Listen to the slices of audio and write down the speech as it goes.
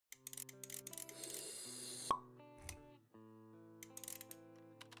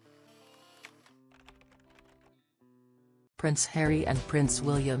Prince Harry and Prince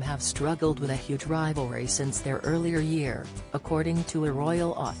William have struggled with a huge rivalry since their earlier year, according to a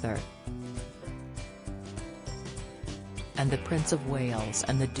royal author. And the Prince of Wales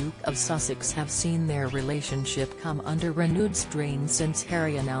and the Duke of Sussex have seen their relationship come under renewed strain since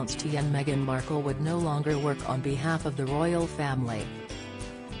Harry announced he and Meghan Markle would no longer work on behalf of the royal family.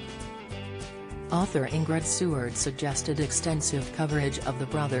 Author Ingrid Seward suggested extensive coverage of the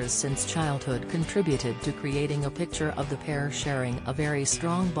brothers since childhood contributed to creating a picture of the pair sharing a very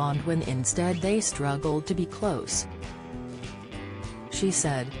strong bond when instead they struggled to be close. She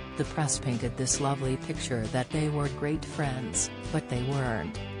said, "The press painted this lovely picture that they were great friends, but they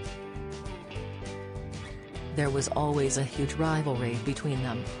weren't. There was always a huge rivalry between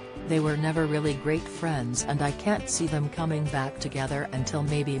them. They were never really great friends and I can't see them coming back together until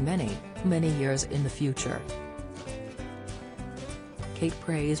maybe many, many years in the future." Kate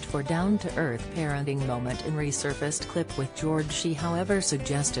praised for down-to-earth parenting moment in resurfaced clip with George. She however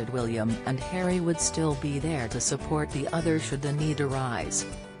suggested William and Harry would still be there to support the other should the need arise.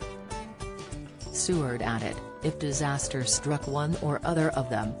 Seward added, "If disaster struck one or other of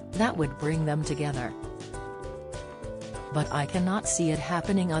them, that would bring them together. But I cannot see it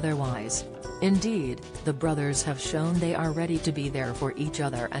happening otherwise. Indeed, the brothers have shown they are ready to be there for each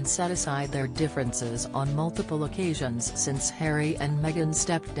other and set aside their differences on multiple occasions since Harry and Meghan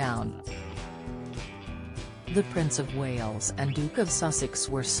stepped down." The Prince of Wales and Duke of Sussex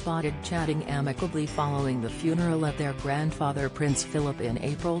were spotted chatting amicably following the funeral of their grandfather Prince Philip in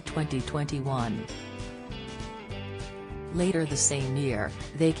April 2021. Later the same year,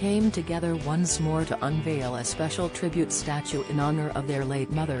 they came together once more to unveil a special tribute statue in honor of their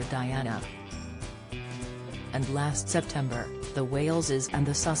late mother Diana. And last September, the Waleses and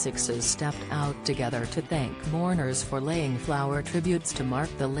the Sussexes stepped out together to thank mourners for laying flower tributes to mark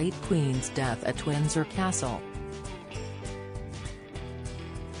the late Queen's death at Windsor Castle.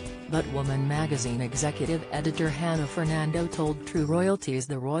 But Woman magazine executive editor Hannah Fernando told True Royalties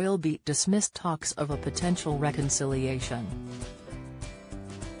the Royal Beat dismissed talks of a potential reconciliation.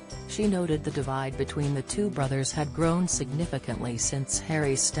 She noted the divide between the two brothers had grown significantly since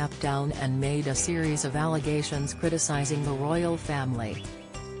Harry stepped down and made a series of allegations criticizing the royal family.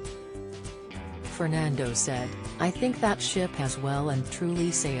 Fernando said, "I think that ship has well and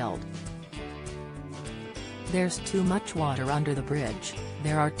truly sailed. There's too much water under the bridge,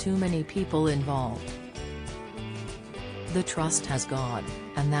 there are too many people involved. The trust has gone,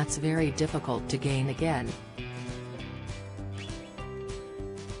 and that's very difficult to gain again."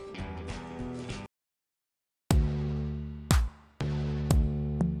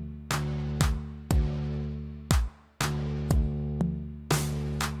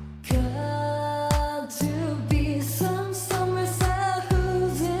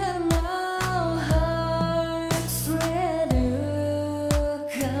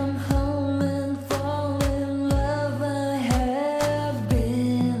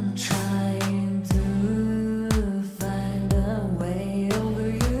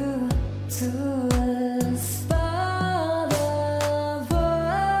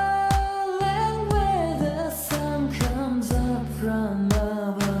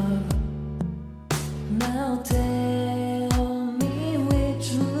 Now